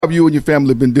Have you and your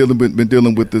family been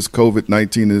dealing with this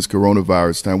COVID-19 and this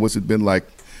coronavirus time? What's it been like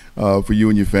for you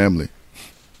and your family?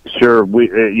 Sure.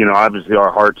 Obviously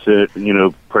our hearts,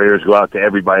 prayers go out to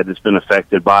everybody that's been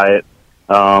affected by it.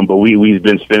 But we've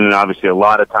been spending obviously a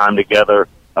lot of time together.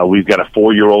 We've got a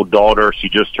 4-year-old daughter. She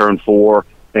just turned 4,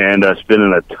 and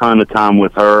spending a ton of time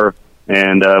with her.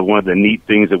 And one of the neat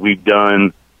things that we've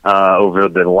done over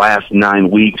the last 9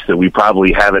 weeks that we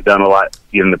probably haven't done a lot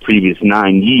in the previous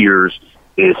 9 years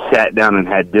is sat down and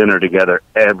had dinner together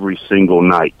every single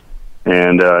night.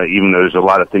 And even though there's a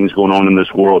lot of things going on in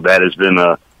this world, that has been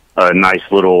a nice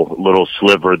little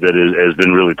sliver that has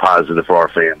been really positive for our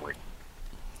family.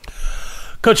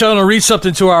 Coach, I want to read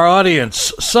something to our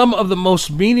audience. Some of the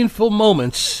most meaningful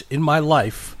moments in my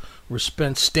life were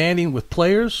spent standing with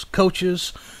players,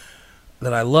 coaches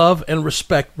that I love and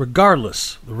respect,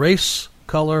 regardless of race,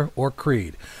 color, or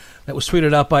creed. That was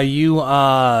tweeted out by you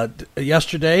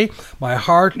yesterday. My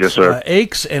heart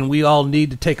aches, and we all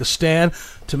need to take a stand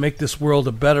to make this world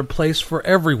a better place for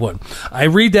everyone. I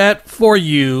read that for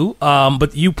you,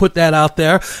 but you put that out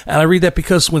there, and I read that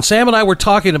because when Sam and I were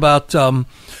talking about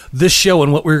this show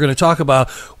and what we were going to talk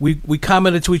about, we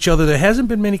commented to each other there hasn't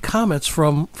been many comments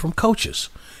from coaches.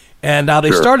 And now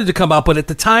they started to come out, but at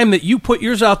the time that you put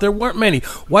yours out, there weren't many.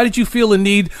 Why did you feel the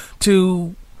need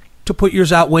to put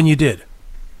yours out when you did?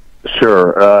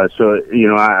 Sure.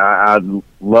 I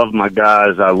love my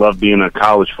guys. I love being a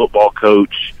college football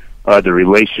coach. The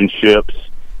relationships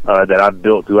that I've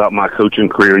built throughout my coaching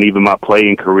career and even my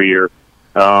playing career,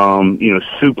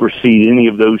 supersede any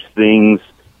of those things,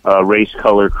 race,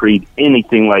 color, creed,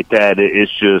 anything like that.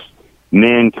 It's just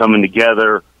men coming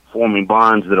together, forming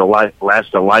bonds that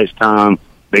last a lifetime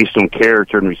based on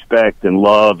character and respect and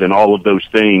love and all of those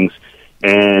things.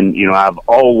 And, I've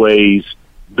always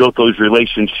built those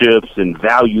relationships and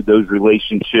valued those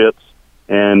relationships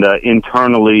and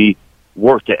internally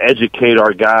worked to educate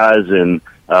our guys and,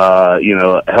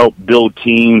 help build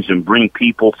teams and bring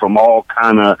people from all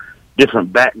kind of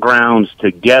different backgrounds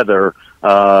together,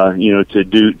 to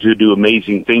do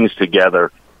amazing things together.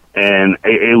 And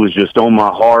it was just on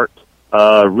my heart,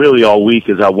 really all week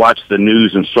as I watched the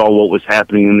news and saw what was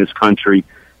happening in this country.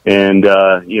 And,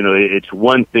 it's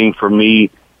one thing for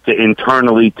me to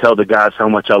internally tell the guys how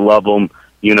much I love them,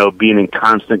 being in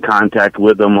constant contact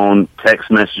with them on text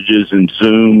messages and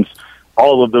Zooms.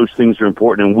 All of those things are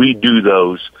important, and we do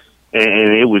those.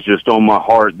 And it was just on my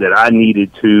heart that I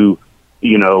needed to,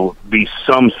 be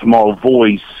some small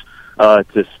voice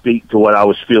to speak to what I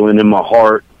was feeling in my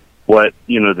heart, what,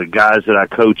 the guys that I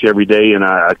coach every day and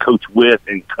I coach with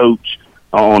and coach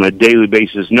on a daily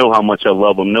basis know how much I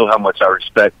love them, know how much I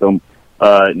respect them.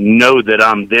 Know that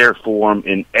I'm there for them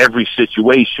in every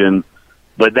situation,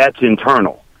 but that's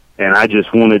internal. And I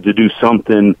just wanted to do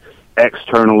something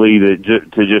externally to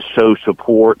just show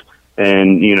support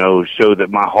and, show that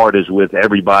my heart is with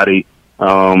everybody,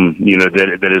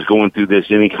 that is going through this,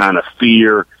 any kind of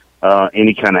fear,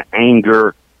 any kind of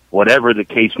anger, whatever the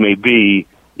case may be.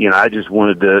 I just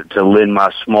wanted to lend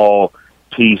my small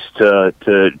piece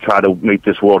to try to make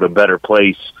this world a better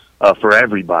place for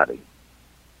everybody.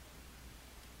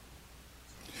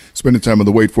 Spending time on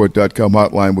the waitforit.com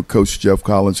hotline with Coach Geoff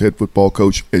Collins, head football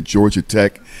coach at Georgia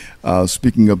Tech.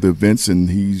 Speaking of the events, and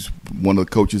he's one of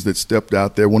the coaches that stepped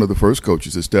out there, one of the first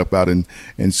coaches to step out and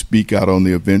speak out on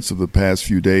the events of the past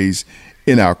few days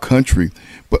in our country,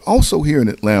 but also here in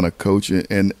Atlanta, Coach.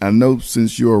 And I know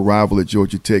since your arrival at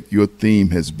Georgia Tech, your theme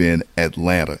has been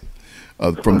Atlanta.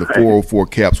 From the 404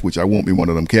 Caps, which I won't be one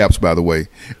of them Caps, by the way,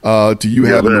 to you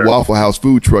having the Waffle House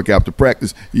food truck after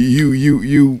practice.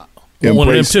 You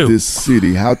embrace this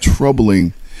city. How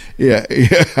troubling,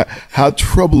 how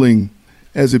troubling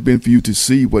has it been for you to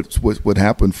see what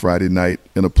happened Friday night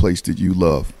in a place that you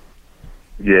love?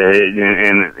 Yeah,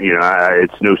 and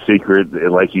it's no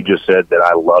secret, like you just said, that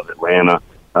I love Atlanta.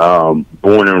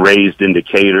 Born and raised in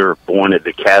Decatur, born at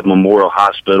the Cab Memorial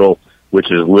Hospital,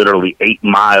 which is literally 8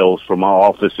 miles from my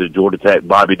office at Georgia Tech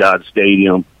Bobby Dodd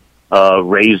Stadium.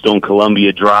 Raised on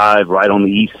Columbia Drive, right on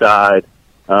the east side.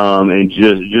 And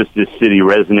just this city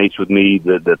resonates with me.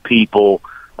 The people,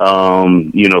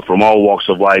 from all walks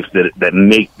of life that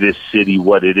make this city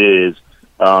what it is.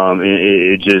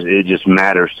 It just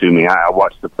matters to me. I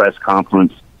watched the press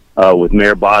conference with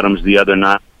Mayor Bottoms the other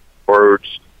night.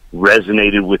 Words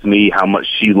resonated with me, how much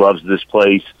she loves this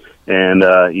place, and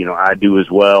I do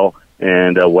as well.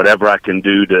 And whatever I can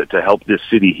do to help this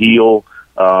city heal,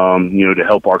 to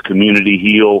help our community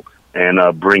heal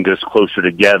and bring us closer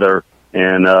together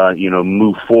and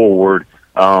move forward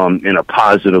in a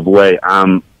positive way.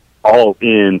 I'm all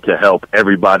in to help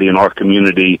everybody in our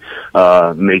community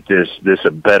make this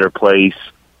a better place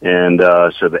and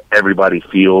so that everybody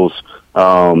feels,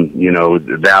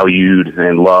 valued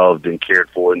and loved and cared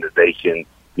for, and that they can,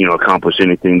 accomplish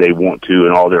anything they want to,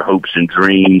 and all their hopes and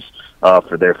dreams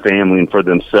for their family and for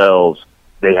themselves.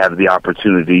 They have the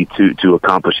opportunity to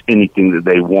accomplish anything that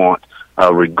they want,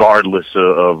 regardless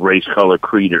of race, color,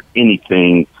 creed, or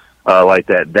anything like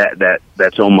that.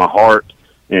 That's on my heart,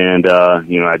 and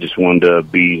I just wanted to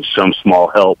be some small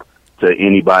help to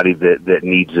anybody that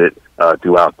needs it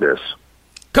throughout this.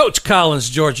 Coach Collins,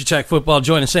 Georgia Tech football,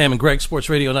 joining Sam and Greg, Sports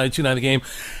Radio 92.9 The Game,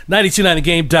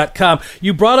 92.9thegame.com.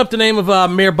 You brought up the name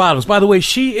of Mare Bottoms. By the way,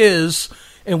 she is,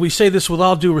 and we say this with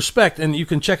all due respect, and you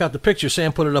can check out the picture.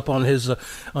 Sam put it up on his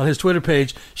Twitter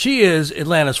page. She is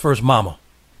Atlanta's first mama.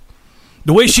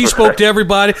 The way she spoke to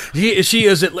everybody, she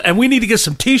is, and we need to get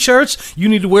some T-shirts. You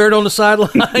need to wear it on the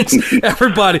sidelines.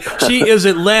 Everybody, she is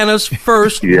Atlanta's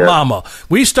first mama.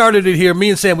 We started it here. Me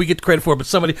and Sam, we get the credit for it, but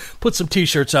somebody put some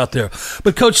T-shirts out there.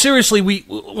 But, Coach, seriously, we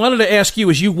wanted to ask you,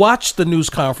 as you watched the news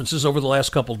conferences over the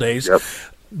last couple of days,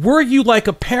 were you like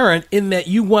a parent in that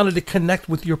you wanted to connect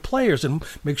with your players and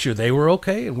make sure they were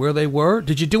okay and where they were?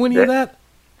 Did you do any of that?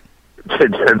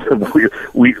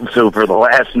 So for the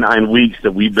last 9 weeks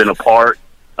that we've been apart,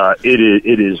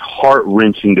 it is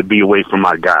heart-wrenching to be away from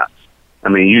my guys. I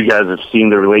mean, you guys have seen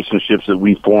the relationships that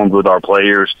we formed with our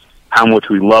players, how much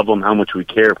we love them, how much we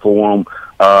care for them,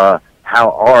 how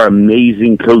our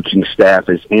amazing coaching staff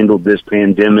has handled this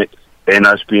pandemic, and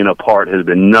us being apart has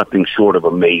been nothing short of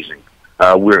amazing.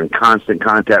 We're in constant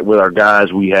contact with our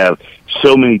guys. We have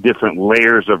so many different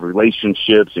layers of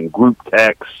relationships and group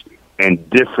texts and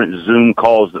different Zoom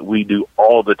calls that we do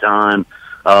all the time.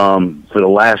 For the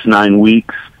last 9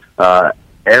 weeks,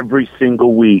 every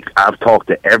single week, I've talked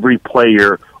to every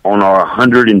player on our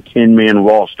 110-man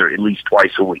roster at least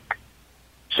twice a week.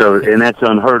 So, and that's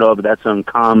unheard of, that's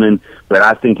uncommon, but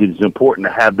I think it's important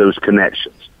to have those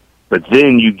connections. But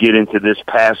then you get into this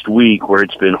past week where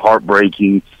it's been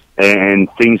heartbreaking and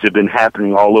things have been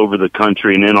happening all over the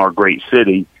country and in our great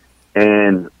city,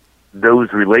 and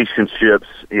those relationships,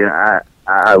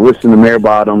 I listen to Mare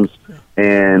Bottoms,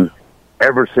 and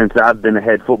ever since I've been a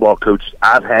head football coach,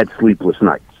 I've had sleepless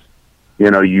nights. You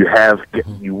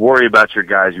worry about your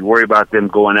guys, you worry about them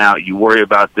going out, you worry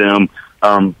about them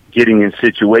getting in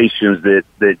situations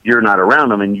that you're not around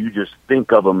them, and you just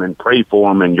think of them and pray for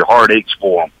them, and your heart aches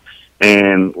for them.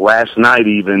 And last night,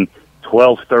 even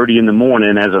 12:30 in the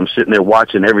morning, as I'm sitting there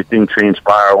watching everything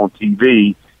transpire on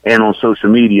TV and on social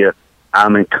media,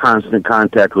 I'm in constant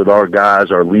contact with our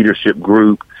guys, our leadership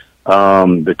group,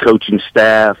 the coaching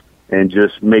staff, and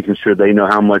just making sure they know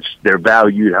how much they're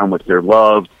valued, how much they're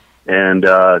loved, and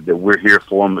that we're here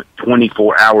for them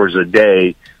 24 hours a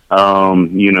day,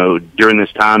 during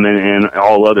this time and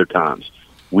all other times.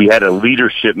 We had a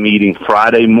leadership meeting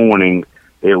Friday morning.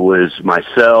 It was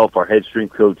myself, our head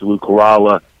strength coach, Lou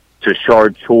Caralla,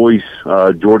 Tashard Choice,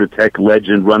 Georgia Tech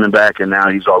legend running back, and now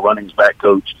he's our running back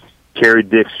coach, Kerry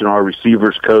Dixon, our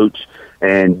receivers coach,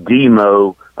 and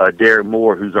Demo, Derek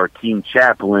Moore, who's our team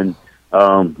chaplain.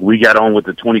 We got on with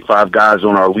the 25 guys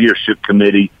on our leadership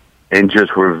committee and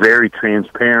just were very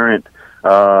transparent,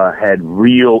 had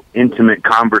real intimate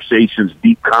conversations,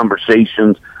 deep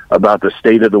conversations about the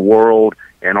state of the world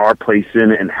and our place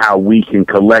in it and how we can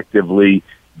collectively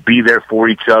be there for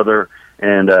each other.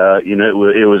 And,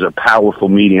 it was a powerful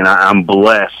meeting, and I'm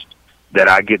blessed that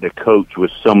I get to coach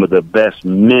with some of the best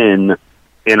men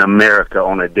in America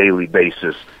on a daily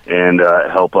basis and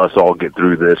help us all get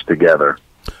through this together.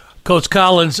 Coach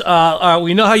Collins,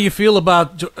 we know how you feel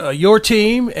about your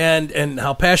team and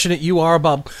how passionate you are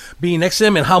about being next to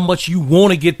them and how much you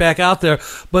want to get back out there.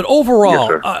 But overall,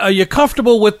 Yes, are you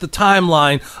comfortable with the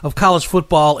timeline of college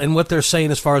football and what they're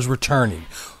saying as far as returning?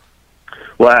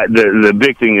 Well, the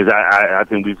big thing is I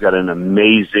think we've got an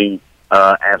amazing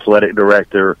athletic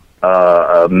director,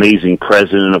 amazing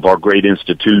president of our great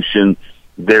institution.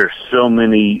 There's so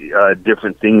many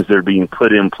different things that are being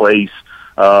put in place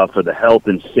for the health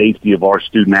and safety of our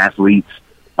student athletes,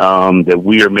 that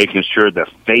we are making sure the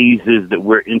phases that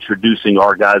we're introducing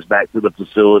our guys back to the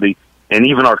facility, and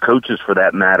even our coaches for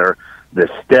that matter, the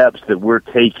steps that we're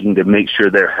taking to make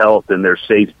sure their health and their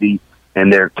safety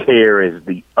and their care is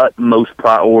the utmost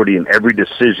priority in every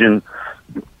decision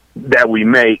that we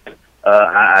make.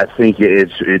 I think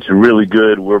it's really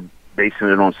good. We're basing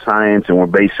it on science, and we're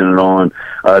basing it on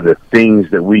the things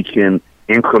that we can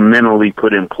incrementally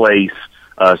put in place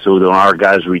so that when our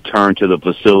guys return to the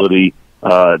facility,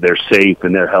 they're safe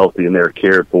and they're healthy and they're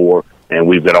cared for, and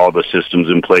we've got all the systems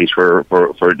in place for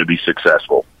it to be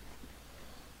successful.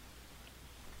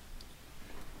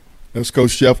 That's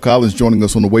Coach Jeff Collins joining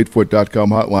us on the waitforit.com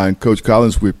hotline. Coach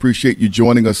Collins, we appreciate you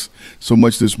joining us so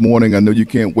much this morning. I know you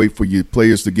can't wait for your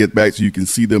players to get back so you can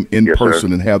see them in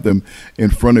person and have them in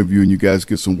front of you, and you guys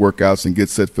get some workouts and get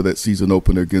set for that season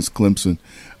opener against Clemson.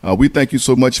 We thank you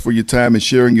so much for your time and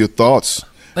sharing your thoughts.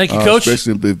 Thank you, Coach.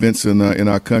 Especially the events in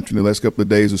our country in the last couple of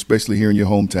days, especially here in your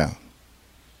hometown.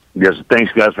 Yes,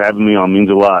 thanks, guys, for having me on. It means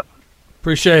a lot.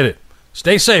 Appreciate it.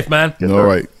 Stay safe, man. All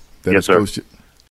right. That is sir. Coach